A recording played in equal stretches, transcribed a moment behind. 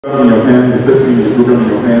In your hand, the first thing in the program in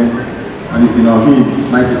your hand, and it's in our hymn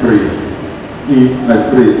 93. Hymn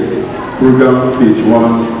 93, program page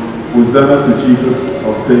 1. Hosanna to Jesus,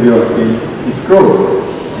 our Savior, our King. His cross,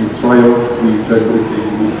 His triumph, we joyfully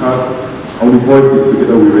sing. We cast our voices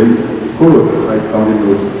together, we raise the chorus of high sounding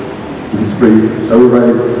notes to His praise. Shall we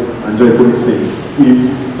rise and joyfully sing?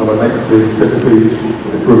 Hymn number 93, first page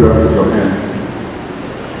of the program in your hand.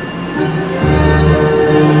 Jesus,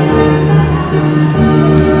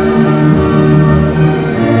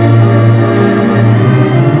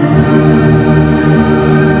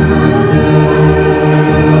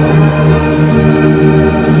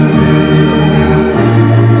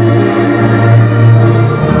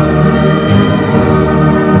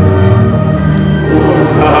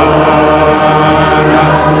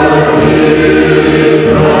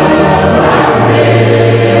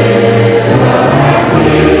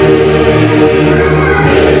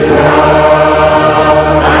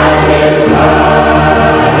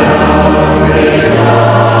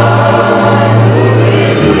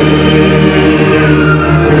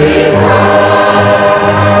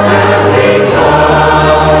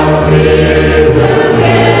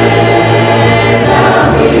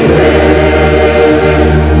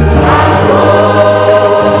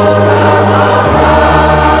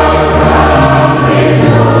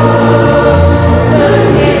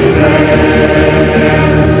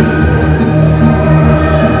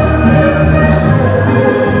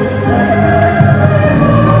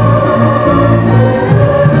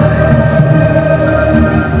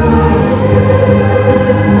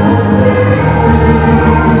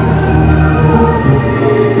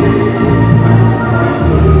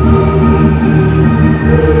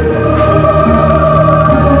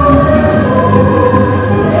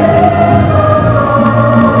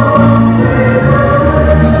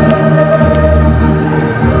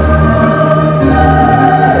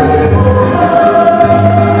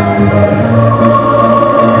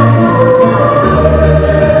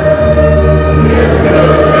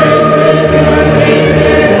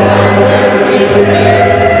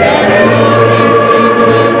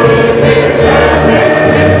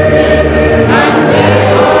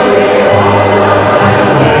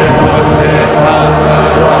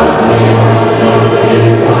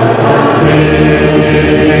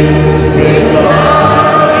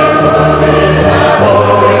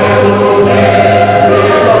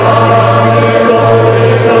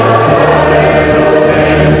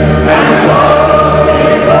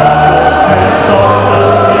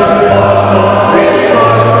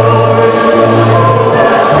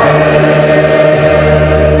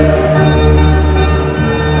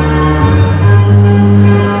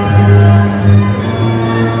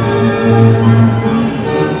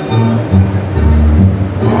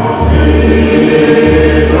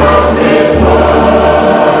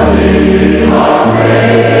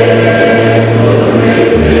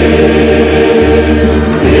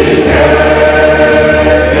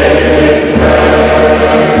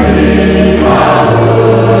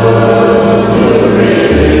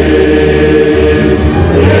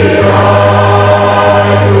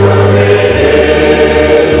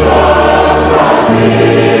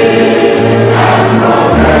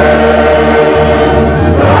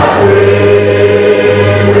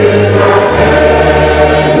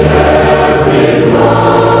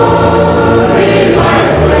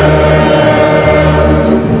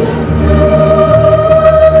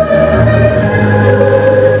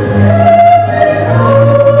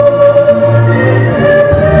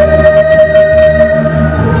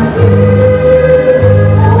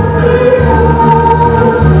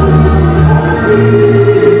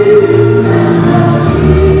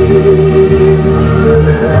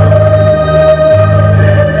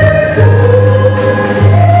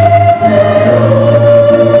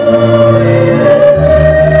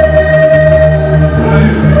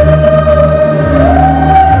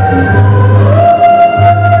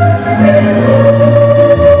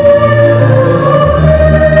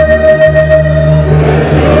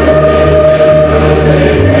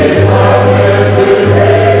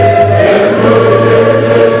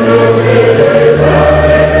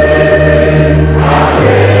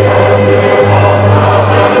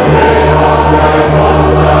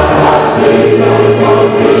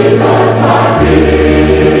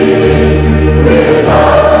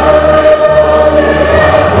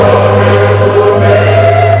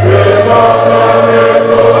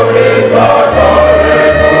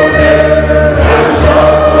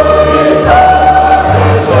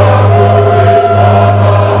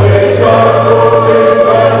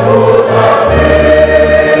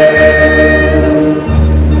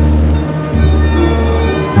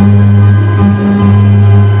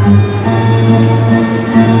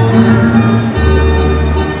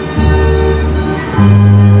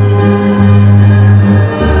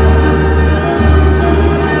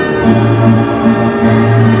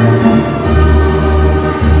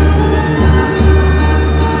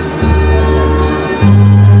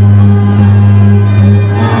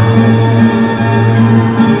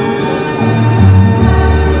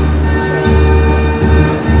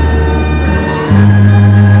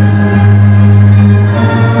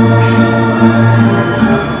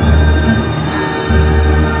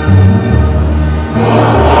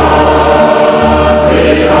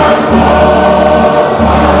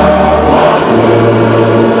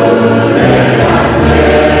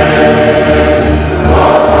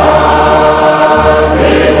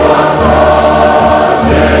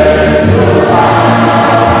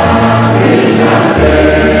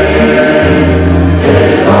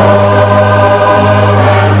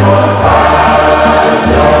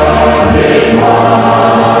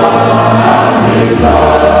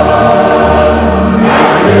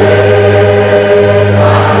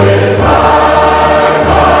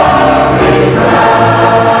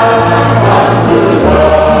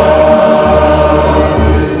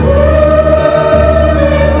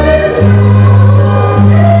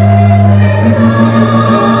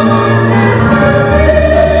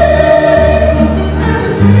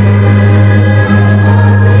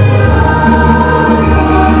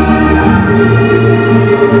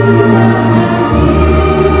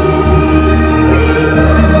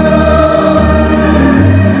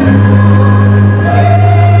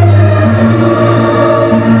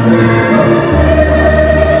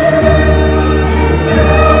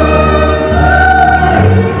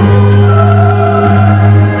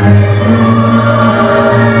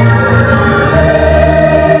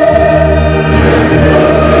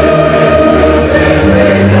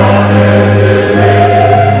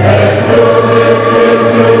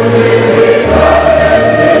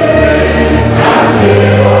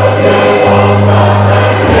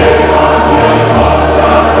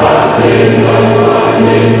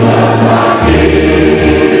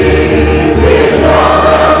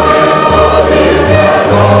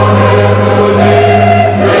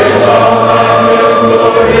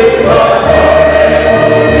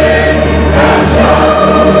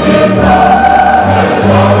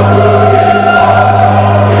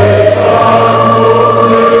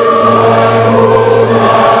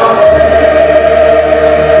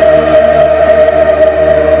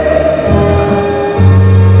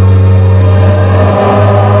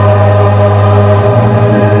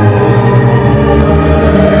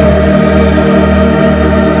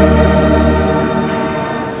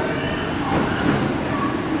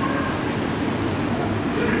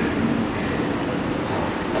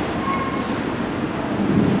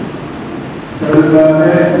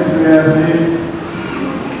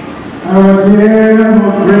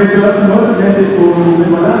 gracious, most merciful,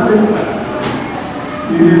 everlasting Father.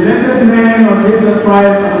 In the blessed name of Jesus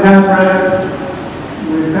Christ of Nazareth,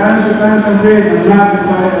 we stand to contemplate and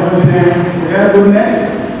magnify the holy name for your goodness,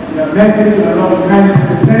 your mercy, your love and kindness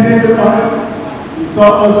extended to us. You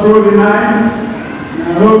saw us through the night in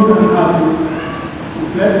our homes and houses. You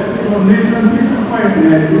said the spirit of nation, peace and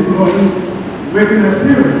quietness this morning, waking our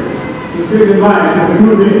spirits to see the light of a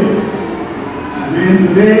new day. And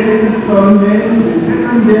today, Sunday, the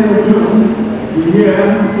second day of June, the year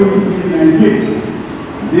 2019.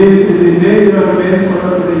 This is the day you have made for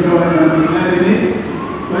us to rejoice and be glad in it,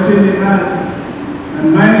 washing the hearts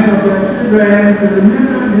and minds of your children to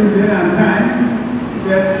remember this day and time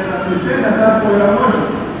that as we set aside for your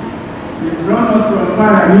worship, you've drawn us from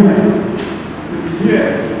far and near to be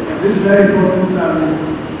here at this very important service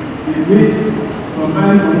in which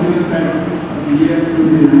combined community service of the year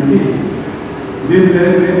 2019. This is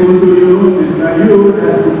very grateful to you. It is by you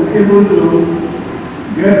that we are able to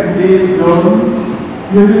get this done.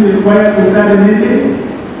 Using the choir to start the meeting,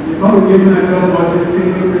 the congregation at all voices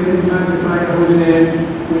singing, praising, magnifying the holy name.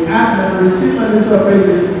 We ask that we receive a list of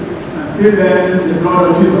praises and seal them in the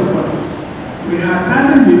blood of Jesus Christ. We are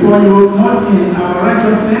standing before you not in our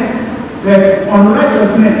righteousness, but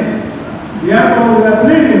unrighteousness. Therefore, we are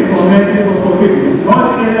pleading for mercy, for forgiveness.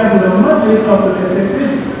 Not areas we have not lived up to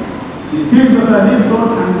expectation. The sins of our deep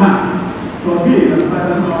thought and mind, forgive and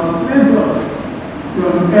pardon us, cleanse us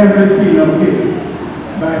from every sin of guilt.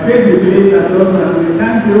 By faith we believe that those who we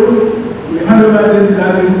thank you, we hand over this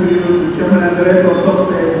gathering to you, the chairman and director of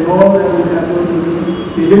success, and all that we are going to do.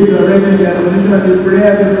 The hymns already, the admonition of the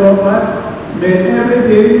prayer, the offer, may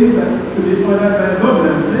everything that to be ordered by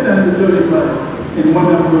governance, let them be glorified in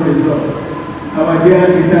wonderful results. Our dear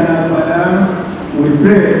eternal Father, we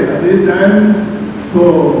pray at this time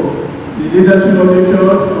for the leadership of the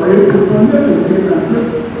church, for you to continue to keep and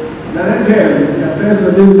preach. That again, the affairs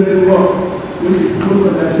of this great work, which is put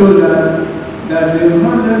on their shoulders, that they will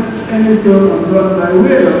not let any stone unturned by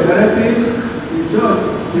way of directing the church,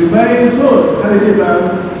 preparing souls, charity back,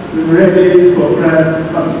 to be ready for Christ's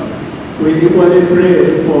coming. We equally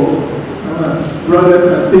pray for our brothers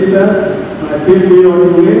and sisters who are still be on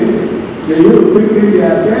the way, that you will quicken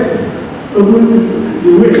their steps, open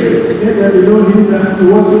the way, let there be no hindrance to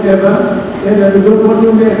whatsoever, let there be no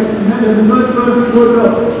bottlenecks, let there be no trouble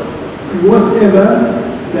to whatsoever,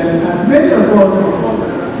 that as many of us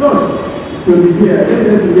are close to be here, let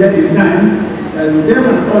them be there in time, that we them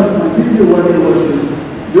and us continue working worship.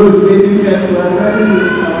 Those waiting elsewhere, starting with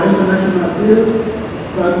our international field,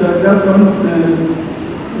 Pastor Jacob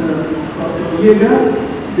Yeager,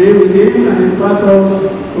 they with him and his pastors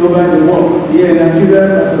over the world. Here in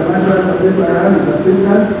Nigeria, Pastor Marshall Kabir, his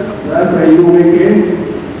assistant, Pastor Yuweke,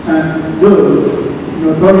 and those in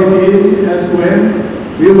authority elsewhere,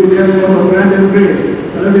 we will get more of granted grace.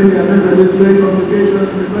 Allowing the event of this great congregation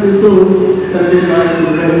to very souls that they might be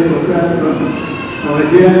ready for Christ's coming. Our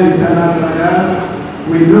dear eternal Father,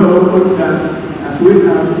 we know that as we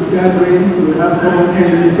have gathering, we have common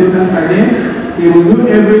enemy, Satan by name. He will do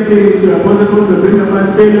everything to possible to bring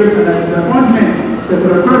about failures and disappointments. The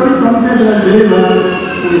patriotic competence and believers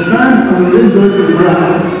will stand on this social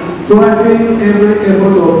ground, thwarting every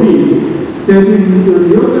effort of peace, sending into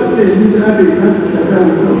the other place into every country that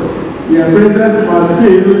with us. Their presence must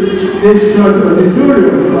fill this short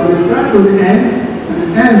auditorium from the start to the end, and the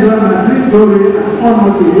end run and bring glory and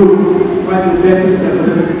honor to you by the blessings shall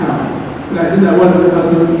never come. Like these are what we have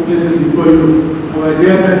placed before you. Our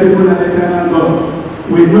dear merciful and eternal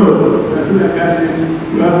God, we know that we are gathering,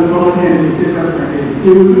 you have the common enemy, Satan again. He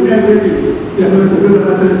will do everything to bring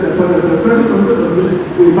about the support of the church.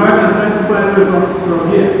 We find and testify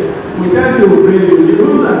from here. We thank you, we praise you. The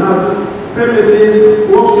rooms and houses, premises,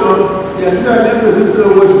 workshop, they are still left to this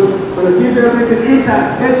worship. But to keep everything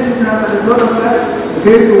intact, taking now by the blood of Christ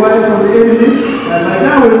against the wiles of the enemy. And by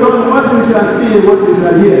now we talk about what we shall see and what we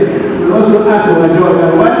shall hear. We also add to our joy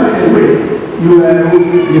that one way away, you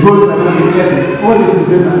behold by God together. All this is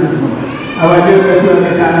good and this moment. Our dear merciful and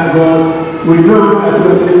eternal God, we know as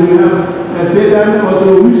well that we have that Satan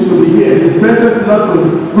also wish to be here. His presence is not for the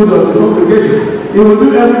good of the congregation. He will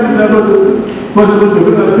do everything possible to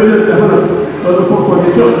bring our failures for the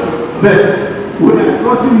church. But we are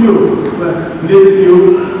trusting you, but believing you,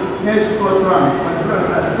 edge us round,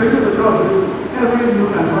 and sprinkle the blood of every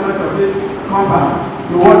nook and corner of this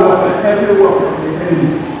compound, the word of us, every work of the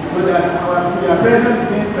enemy, so that your presence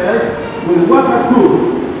being felt will work out good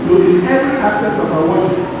to in every aspect of our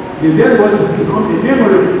worship. The dead worship will become a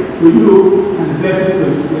memory to you and a blessing to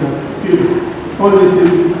your children. All these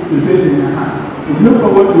things we place in your hand. We look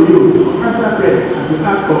forward to you to answer prayers as we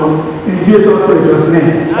ask for in Jesus' precious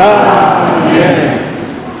name. Amen.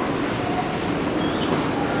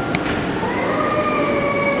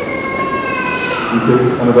 We take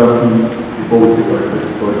another hymn before we take our request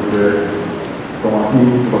for prayer from our hymn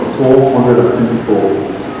number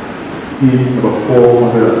 424. Hymn number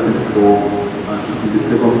 424, and this is the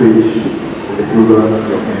second page of the program in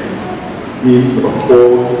your hand. Hymn number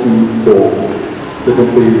 424, second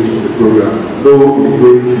page of the program. Lo, in the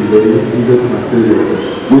great delay, Jesus my Savior,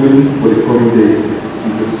 waiting for the coming day.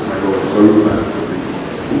 Jesus my Lord. Shall we stand?